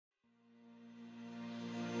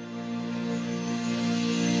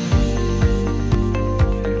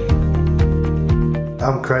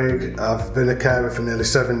I'm Craig. I've been a carer for nearly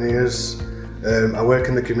 7 years. I work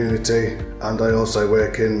in the community and I also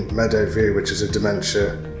work in Meadowview, which is a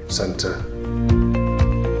dementia centre.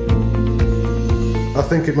 I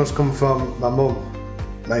think it must come from my mum,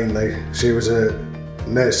 mainly. She was a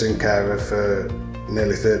nursing carer for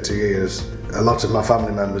nearly 30 years. A lot of my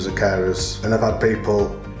family members are carers, and I've had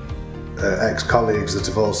people, ex-colleagues that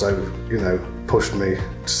have also, pushed me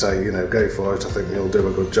to say, go for it, I think you'll do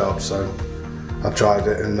a good job. So I've tried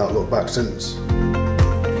it and not looked back since.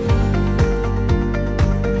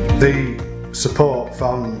 The support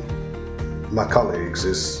from my colleagues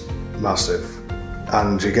is massive,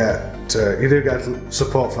 and you do get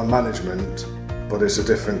support from management, but it's a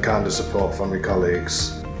different kind of support from your colleagues.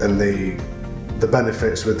 And the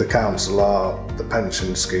benefits with the council are the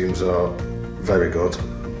pension schemes are very good,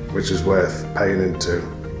 which is worth paying into.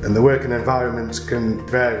 And the working environments can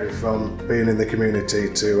vary from being in the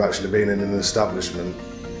community to actually being in an establishment.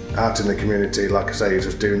 Out in the community, like I say, you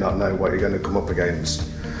just do not know what you're going to come up against.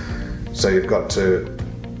 So you've got to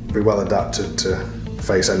be well adapted to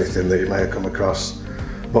face anything that you may have come across.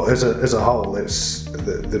 But as a whole,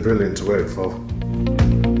 they're brilliant to work for.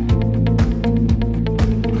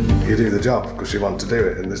 You do the job because you want to do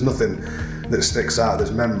it, and there's nothing that sticks out that's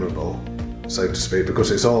memorable, so to speak, because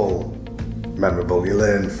it's all memorable. You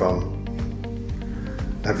learn from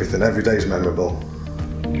everything. Every day's memorable.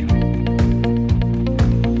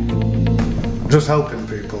 Just helping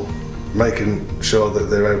people, making sure that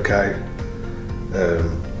they're okay,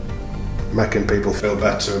 making people feel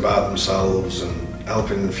better about themselves, and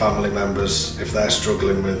helping family members if they're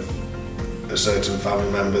struggling with a certain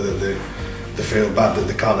family member that they feel bad that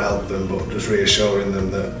they can't help them, but just reassuring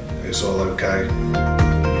them that it's all okay.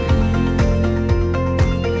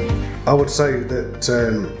 I would say that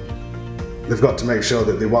they've got to make sure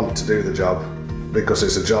that they want to do the job, because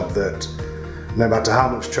it's a job that no matter how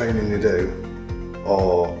much training you do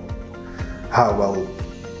or how well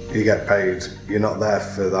you get paid, you're not there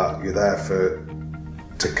for that. You're there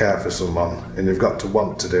to care for someone, and you've got to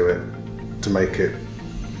want to do it to make it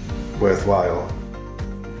worthwhile.